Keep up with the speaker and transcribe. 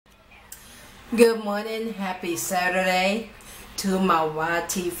Good morning, happy Saturday to my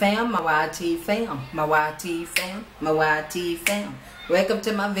YT fam, my YT fam, my YT fam, my YT fam. Welcome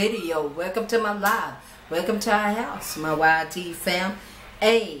to my video, welcome to my live, welcome to our house, my YT fam.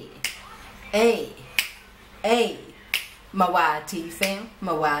 Hey, hey, hey, my YT fam,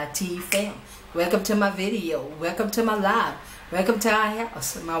 my YT fam. Welcome to my video, welcome to my live, welcome to our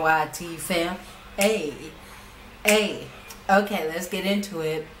house, my YT fam. Hey, hey, okay, let's get into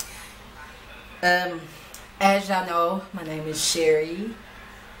it. As y'all know, my name is Sherry,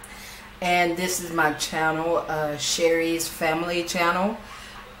 and this is my channel, Sherry's Family Channel,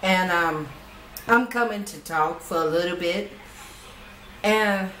 and I'm coming to talk for a little bit.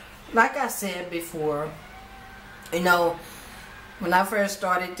 And like I said before, you know, when I first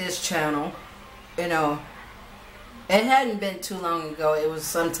started this channel, you know, it hadn't been too long ago. It was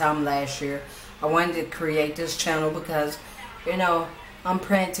sometime last year. I wanted to create this channel because, you know, I'm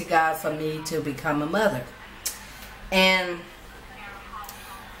praying to God for me to become a mother. And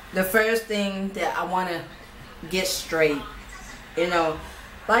the first thing that I want to get straight, you know,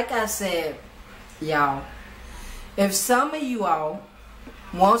 like I said, y'all, if some of you all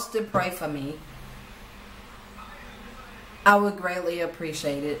wants to pray for me, I would greatly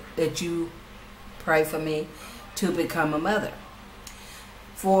appreciate it that you pray for me to become a mother.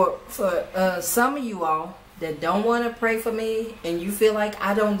 For some of you all that don't want to pray for me and you feel like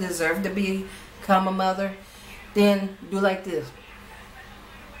I don't deserve to become a mother, then do like this.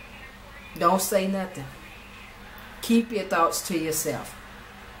 Don't say nothing. Keep your thoughts to yourself.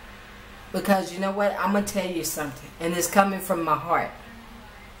 Because you know what? I'm going to tell you something, and it's coming from my heart.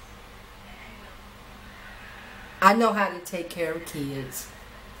 I know how to take care of kids.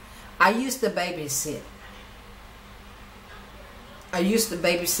 I used to babysit. I used to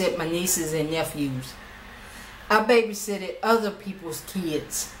babysit my nieces and nephews. I babysitted other people's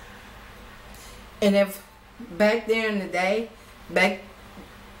kids. And if back there in the day, back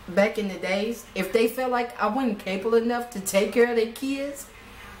in the days, if they felt like I wasn't capable enough to take care of their kids,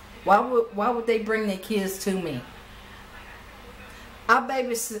 why would they bring their kids to me? I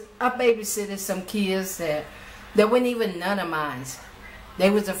babysitted some kids that weren't even none of mine. They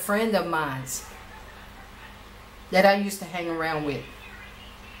was a friend of mine that I used to hang around with.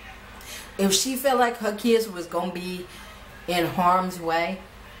 If she felt like her kids was going to be in harm's way,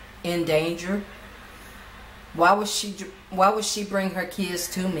 in danger, why would she bring her kids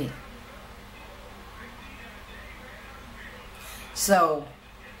to me? So,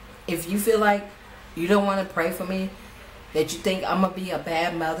 if you feel like you don't want to pray for me, that you think I'm going to be a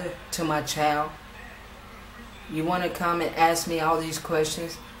bad mother to my child, you want to come and ask me all these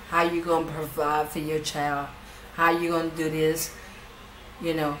questions, how you going to provide for your child, how you going to do this,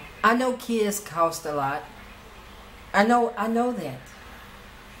 you know. I know kids cost a lot. I know that.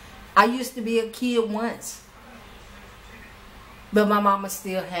 I used to be a kid once, but my mama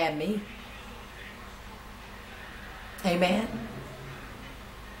still had me. Amen.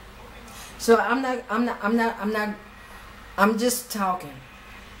 So I'm just talking.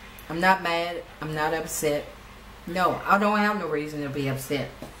 I'm not mad. I'm not upset. No, I don't have no reason to be upset.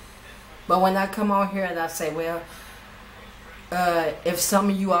 But when I come on here and I say, well, if some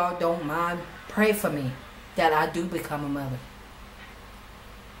of you all don't mind, pray for me that I do become a mother.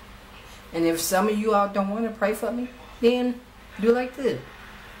 And if some of you all don't want to pray for me, then do like this.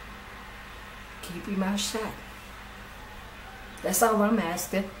 Keep your mouth shut. That's all I'm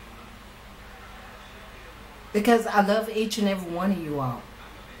asking. Because I love each and every one of you all.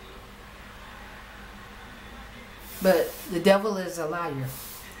 But the devil is a liar.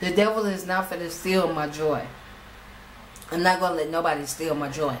 The devil is not going to steal my joy. I'm not going to let nobody steal my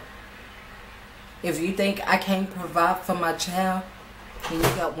joy. If you think I can't provide for my child, then you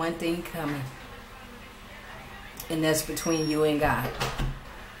got one thing coming. And that's between you and God.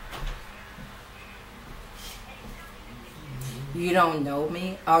 You don't know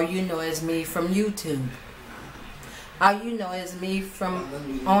me. All you know is me from YouTube. All you know is me from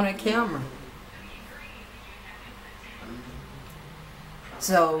on a camera.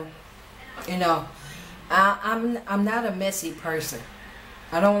 So, you know, I'm not a messy person.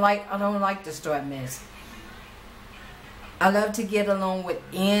 I don't like to start mess. I love to get along with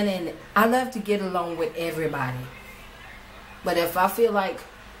I love to get along with everybody. But if I feel like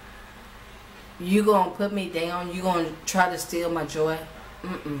you gonna put me down, you gonna try to steal my joy,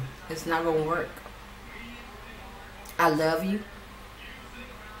 it's not gonna work. I love you.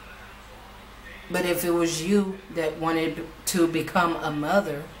 But if it was you that wanted to become a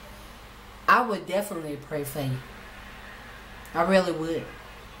mother, I would definitely pray for you. I really would.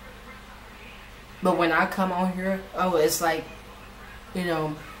 But when I come on here, oh, it's like, you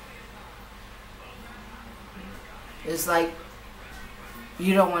know, It's like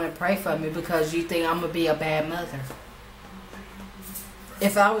you don't want to pray for me because you think I'm gonna be a bad mother.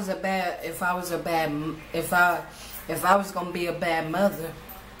 If I was gonna be a bad mother,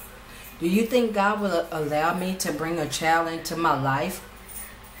 do you think God will allow me to bring a child into my life?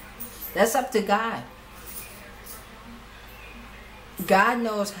 That's up to God. God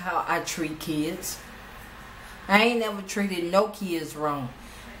knows how I treat kids. I ain't never treated no kids wrong.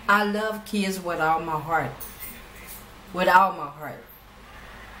 I love kids with all my heart. With all my heart.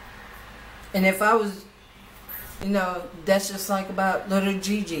 And if I was, that's just like about little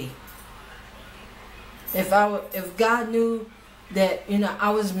Gigi. If God knew that, I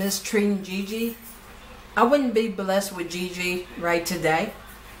was mistreating Gigi, I wouldn't be blessed with Gigi right today.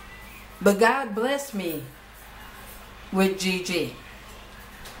 But God blessed me with Gigi.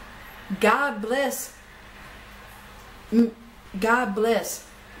 God bless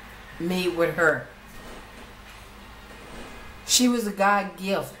me with her. She was a God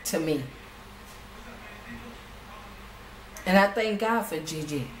gift to me. And I thank God for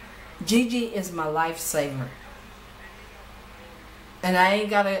Gigi. Gigi is my lifesaver. And I ain't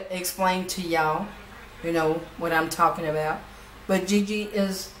got to explain to y'all, what I'm talking about. But Gigi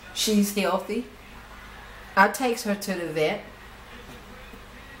she's healthy. I takes her to the vet.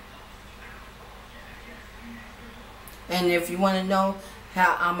 And if you want to know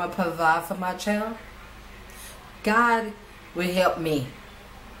how I'm going to provide for my child, God will help me.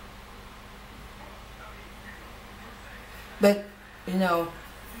 But, I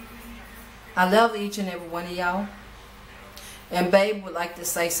love each and every one of y'all. And Babe would like to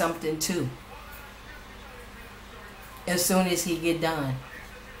say something too. As soon as he get done.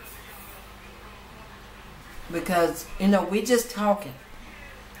 Because, we just talking.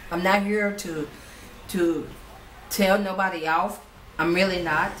 I'm not here to tell nobody off. I'm really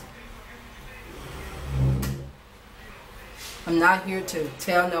not. I'm not here to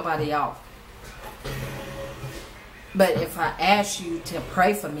tell nobody off. But if I ask you to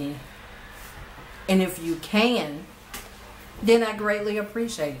pray for me, and if you can, then I greatly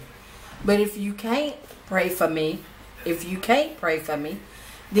appreciate it. But if you can't pray for me,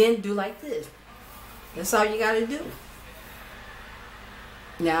 then do like this. That's all you got to do.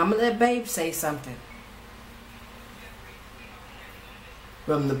 Now I'm going to let Babe say something.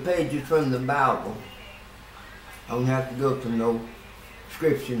 From the pages from the Bible, I don't have to go to no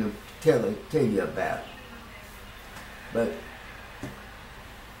scripture to tell you about it. But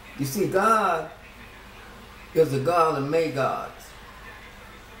you see, God is a God of many gods.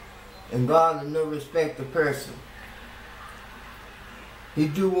 And God is no respecter of person. He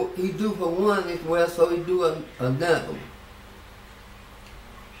do for one as well, so he do another one.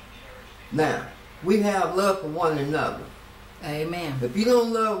 Now, we have love for one another. Amen. If you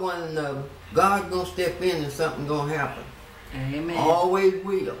don't love one another, God's going to step in and something going to happen. Amen. Always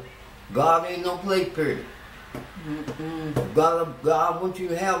will. God ain't no play period. God wants you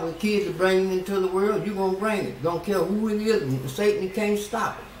to have a kid to bring them into the world, you're going to bring it. Don't care who it is, and Satan can't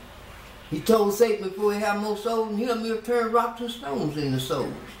stop it. He told Satan before he had more souls than him, he'll turn rocks and stones into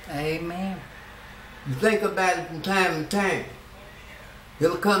souls. Amen. You think about it from time to time.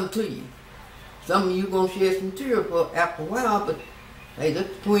 He'll come to you. Some of you going to shed some tears after a while, but hey, that's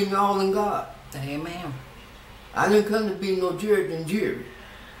between y'all and God. Amen. I didn't come to be no Jerry and Jerry.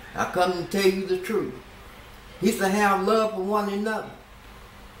 I come to tell you the truth. He said, have love for one another.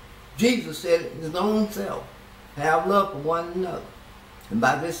 Jesus said it his own self. Have love for one another. And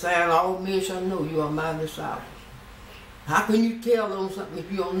by this sign all men shall know you are my disciples. How can you tell them something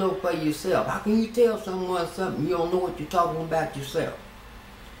if you don't know for yourself? How can you tell someone something you don't know what you're talking about yourself?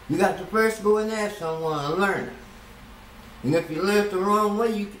 You got to first go and ask someone and learn it. And if you learn it the wrong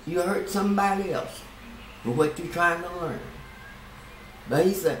way, you hurt somebody else with what you're trying to learn. But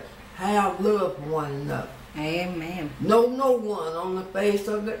he said, have love for one another. Amen. No one on the face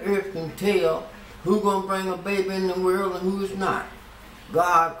of the earth can tell who's going to bring a baby in the world and who is not.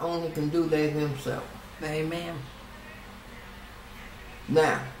 God only can do that himself. Amen.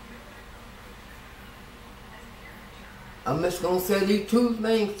 Now, I'm just going to say these two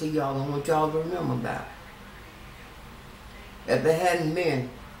things to y'all and want y'all to remember about. If it hadn't been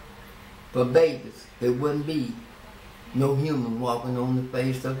for babies, there wouldn't be no human walking on the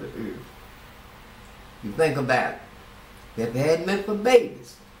face of the earth. You think about it. If it hadn't been for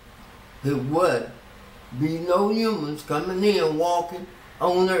babies, there would be no humans coming in walking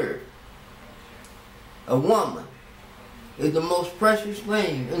on earth. A woman is the most precious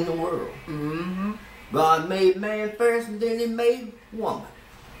thing in the world. Mm-hmm. God made man first and then he made woman.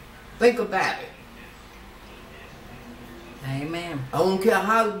 Think about it. Amen. I don't care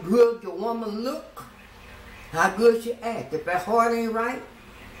how good your woman look. how good you act. If that heart ain't right,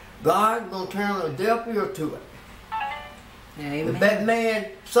 God's going to turn a deaf ear to it. Amen. If that man's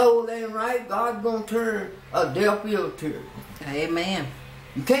soul ain't right, God's going to turn a deaf ear to it. Amen.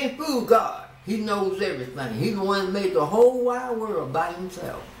 You can't fool God. He knows everything. He's the one that made the whole wide world by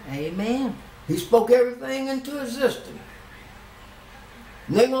himself. Amen. He spoke everything into existence.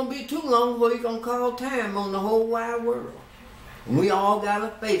 And it ain't going to be too long before he's going to call time on the whole wide world. And we all got to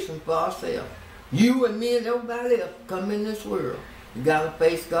face him for ourselves. You and me and everybody else come in this world. You got to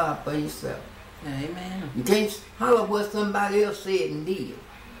face God for yourself. Amen. You can't holler what somebody else said and did.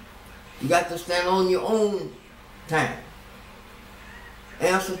 You got to stand on your own time.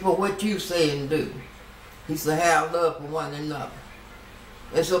 Answer for what you say and do. He said, have love for one another.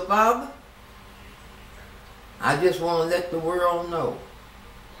 And so, Father, I just want to let the world know.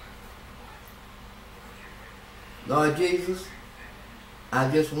 Lord Jesus,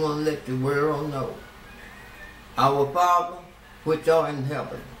 I just want to let the world know. Our Father, which art in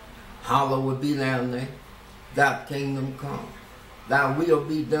heaven, hallowed be thy name. Thy kingdom come. Thy will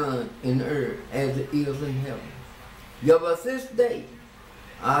be done in earth as it is in heaven. Give us this day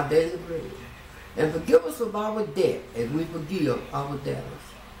our daily bread, and forgive us of our debt as we forgive our debtors.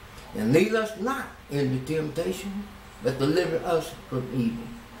 And lead us not into temptation, but deliver us from evil.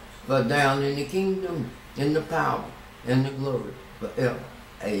 For thine is the kingdom, and the power, and the glory forever.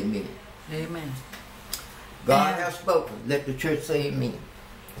 Amen. Amen. God has spoken. Let the church say amen.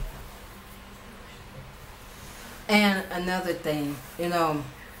 And another thing, you know,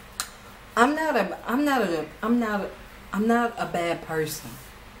 I'm not a bad person.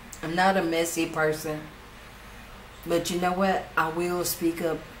 I'm not a messy person. But you know what? I will speak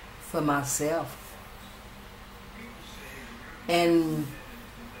up for myself. And,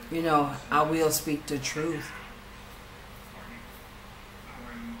 you know, I will speak the truth.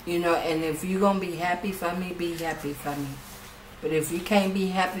 You know, and if you're going to be happy for me, be happy for me. But if you can't be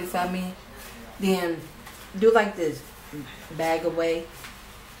happy for me, then do like this. Bag away.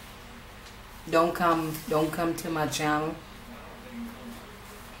 Don't come to my channel.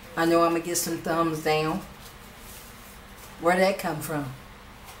 I know I'm going to get some thumbs down. Where'd that come from?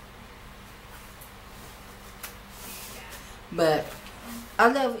 But I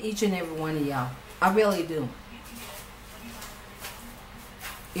love each and every one of y'all. I really do.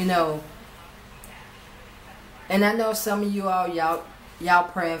 You know, and I know some of you all, y'all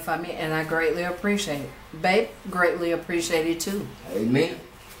praying for me, and I greatly appreciate it. Babe, greatly appreciate it too. Amen.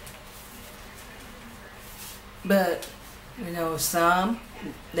 But, you know, some,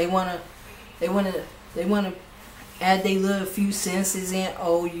 they wanna add their little few senses in.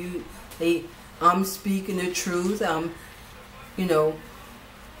 Oh, I'm speaking the truth. You know,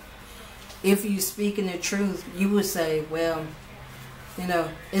 if you speaking the truth, you would say, well, you know,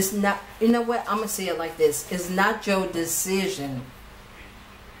 it's not, you know what, I'm going to say it like this. It's not your decision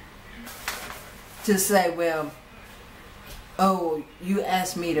to say, well, oh, you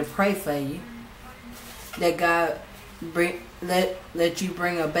asked me to pray for you. That God let you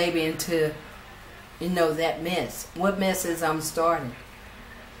bring a baby into, you know, that mess. What mess is I'm starting?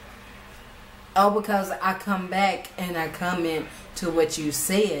 Oh, because I come back and I comment to what you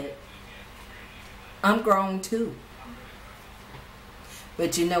said. I'm grown too.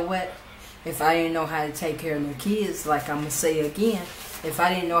 But you know what? If I didn't know how to take care of no kids, like I'm going to say again, if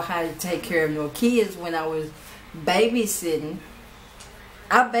I didn't know how to take care of no kids when I was babysitting,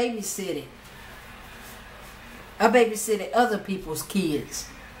 I babysitted. I babysitted other people's kids.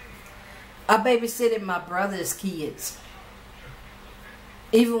 I babysitted my brother's kids.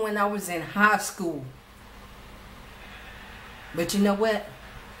 Even when I was in high school. But you know what?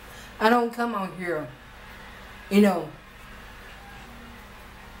 I don't come on here, you know,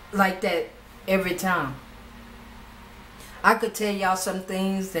 like that every time. I could tell y'all some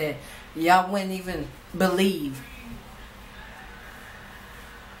things that y'all wouldn't even believe.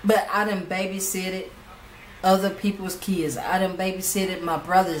 But I done babysitted other people's kids. I done babysitted my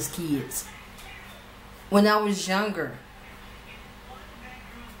brother's kids. When I was younger,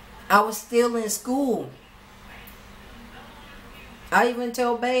 I was still in school. I even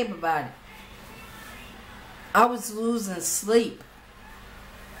told Babe about it. I was losing sleep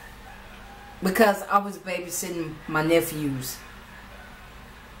because I was babysitting my nephews.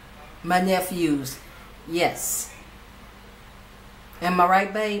 My nephews, yes. Am I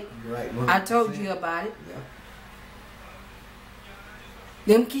right, Babe? Right. I told you about it.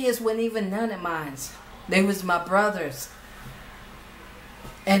 Yeah. Them kids weren't even none of mine. They was my brother's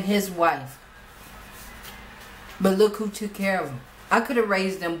and his wife. But look who took care of them. I could have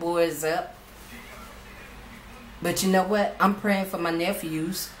raised them boys up. But you know what? I'm praying for my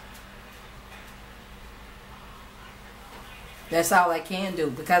nephews. That's all I can do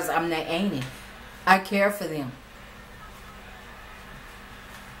because I'm their auntie. I care for them.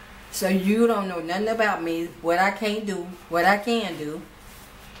 So you don't know nothing about me, what I can't do, what I can do.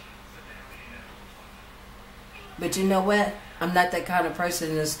 But you know what? I'm not that kind of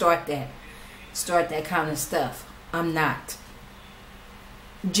person to start that kind of stuff. I'm not.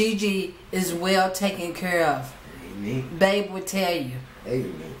 Gigi is well taken care of. Amen. Babe will tell you.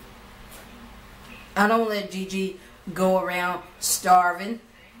 Amen. I don't let Gigi go around starving.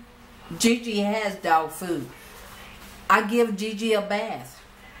 Gigi has dog food. I give Gigi a bath.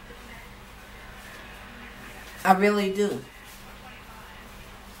 I really do.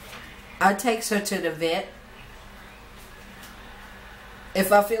 I take her to the vet.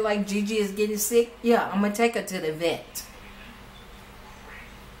 If I feel like Gigi is getting sick, yeah, I'm going to take her to the vet.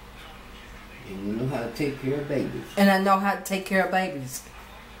 And you know how to take care of babies. And I know how to take care of babies.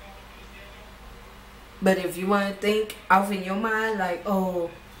 But if you want to think off in your mind, like,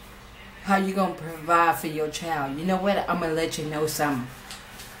 oh, how you going to provide for your child? You know what? I'm going to let you know something.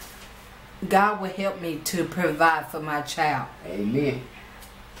 God will help me to provide for my child. Amen.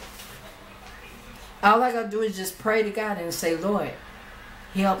 All I got to do is just pray to God and say, Lord,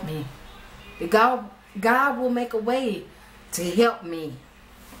 help me. God will make a way to help me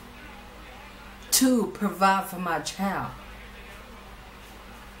to provide for my child.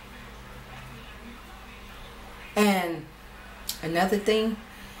 And another thing,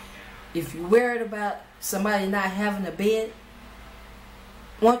 if you're worried about somebody not having a bed,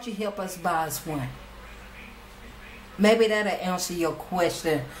 why don't you help us buy us one? Maybe that'll answer your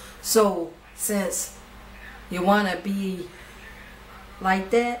question. So, since you want to be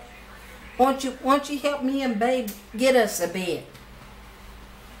like that, why don't you help me and babe get us a bed?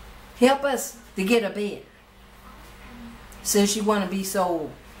 Help us to get a bed. Since you want to be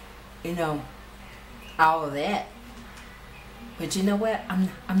so, all of that. But you know what? I'm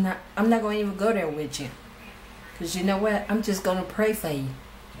not going to even go there with you. Because you know what? I'm just going to pray for you.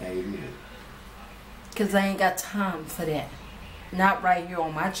 Amen. Because I ain't got time for that. Not right here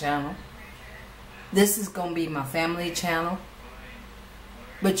on my channel. This is going to be my family channel.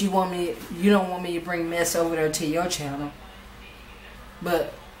 But you don't want me to bring mess over there to your channel.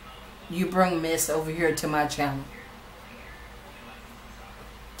 But you bring mess over here to my channel.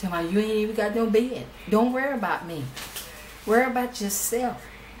 Tell me, you ain't even got no bed. Don't worry about me. Worry about yourself.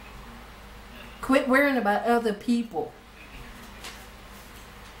 Quit worrying about other people.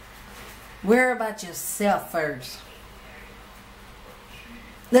 Worry about yourself first.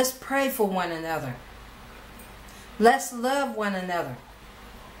 Let's pray for one another. Let's love one another.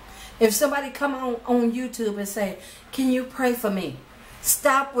 If somebody come on YouTube and say, can you pray for me?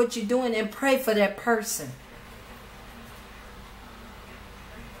 Stop what you're doing and pray for that person.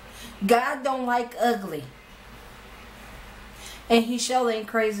 God don't like ugly. And he sure ain't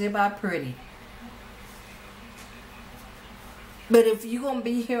crazy about pretty. But if you're going to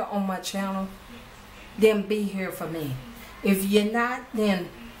be here on my channel, then be here for me. If you're not, then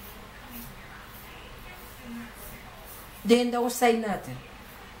don't say nothing.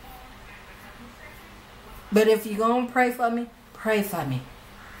 But if you're going to pray for me, pray for me.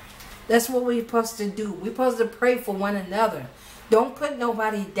 That's what we're supposed to do. We're supposed to pray for one another. Don't put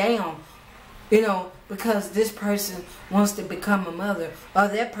nobody down, because this person wants to become a mother, or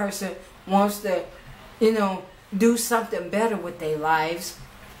that person wants to, do something better with their lives.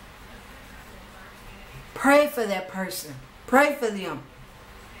 Pray for that person. Pray for them.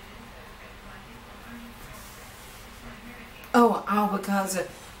 Oh, all because of,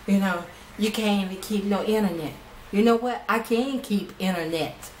 you can't even keep no internet. You know what? I can keep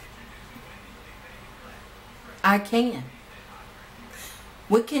internet. I can.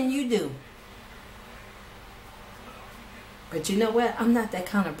 What can you do? But you know what? I'm not that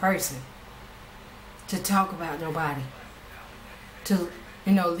kind of person to talk about nobody. To,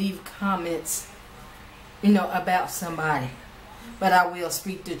 leave comments, about somebody. But I will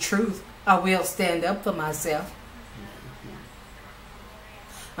speak the truth. I will stand up for myself.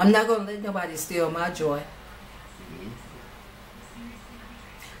 I'm not going to let nobody steal my joy.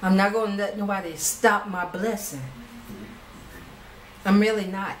 I'm not going to let nobody stop my blessing. I'm really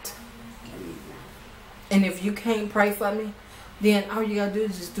not. And if you can't pray for me, then all you got to do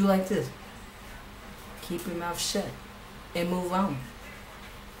is just do like this. Keep your mouth shut and move on.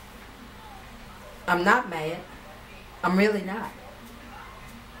 I'm not mad. I'm really not.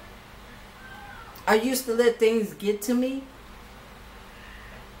 I used to let things get to me.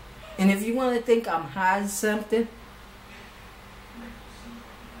 And if you want to think I'm hiding something,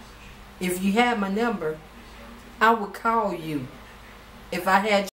 if you had my number, I would call you. If I had